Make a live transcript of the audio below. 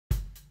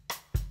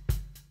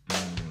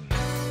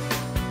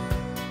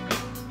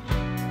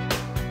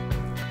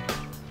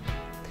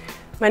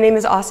My name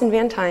is Austin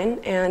Van Tyne,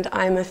 and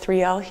I'm a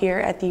 3L here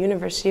at the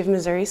University of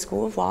Missouri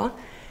School of Law,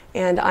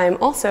 and I'm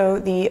also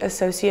the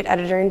Associate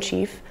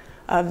Editor-in-Chief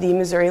of the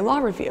Missouri Law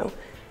Review.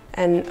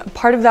 And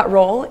part of that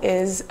role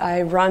is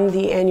I run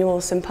the annual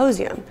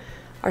symposium.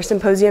 Our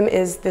symposium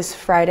is this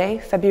Friday,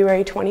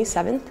 February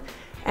 27th,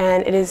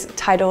 and it is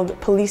titled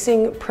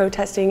Policing,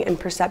 Protesting, and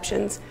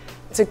Perceptions.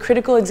 It's a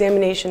critical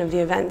examination of the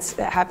events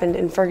that happened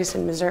in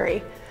Ferguson,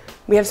 Missouri.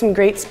 We have some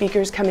great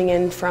speakers coming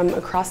in from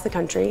across the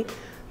country.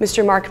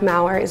 Mr. Mark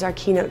Mauer is our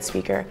keynote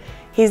speaker.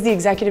 He's the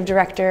executive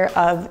director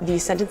of the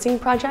Sentencing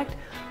Project,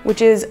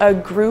 which is a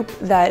group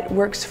that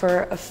works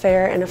for a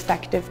fair and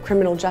effective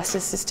criminal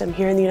justice system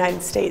here in the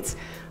United States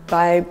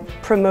by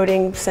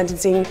promoting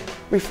sentencing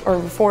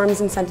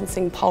reforms in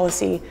sentencing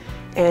policy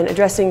and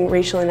addressing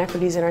racial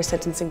inequities in our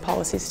sentencing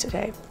policies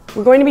today.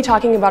 We're going to be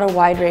talking about a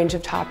wide range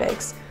of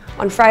topics.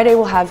 On Friday,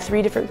 we'll have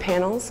 3 different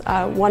panels.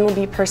 One will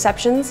be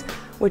Perceptions,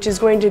 which is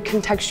going to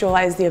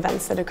contextualize the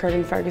events that occurred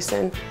in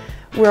Ferguson.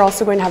 We're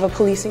also going to have a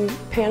policing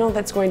panel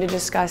that's going to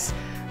discuss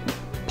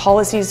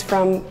policies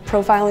from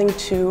profiling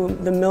to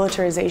the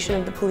militarization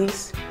of the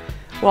police.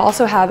 We'll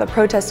also have a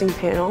protesting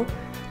panel,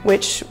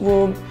 which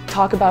will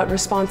talk about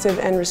responsive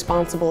and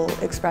responsible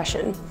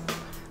expression.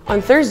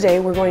 On Thursday,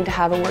 we're going to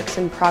have a Works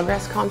in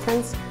Progress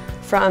conference.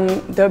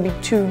 There'll be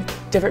 2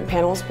 different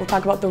panels. We'll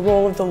talk about the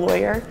role of the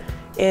lawyer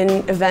in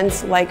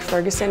events like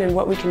Ferguson and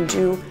what we can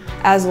do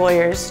as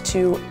lawyers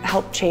to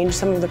help change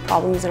some of the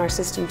problems in our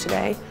system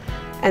today.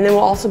 And then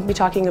we'll also be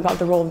talking about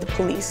the role of the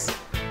police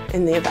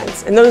in the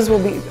events. And those will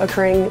be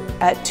occurring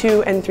at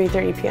 2 and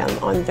 3:30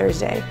 p.m. on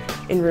Thursday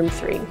in room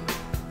 3.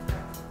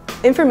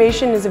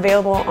 Information is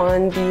available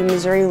on the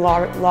Missouri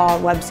Law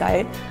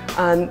website,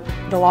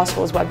 the law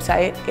school's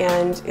website,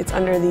 and it's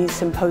under the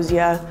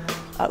Symposia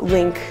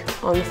link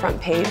on the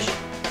front page.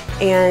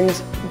 And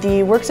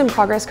the Works in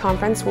Progress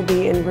conference will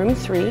be in room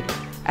 3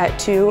 at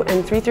 2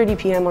 and 3:30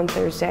 p.m. on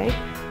Thursday.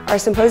 Our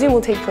symposium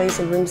will take place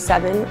in room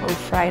 7 on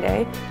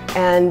Friday,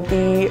 and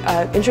the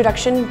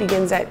introduction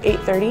begins at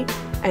 8:30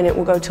 and it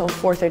will go till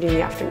 4:30 in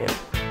the afternoon.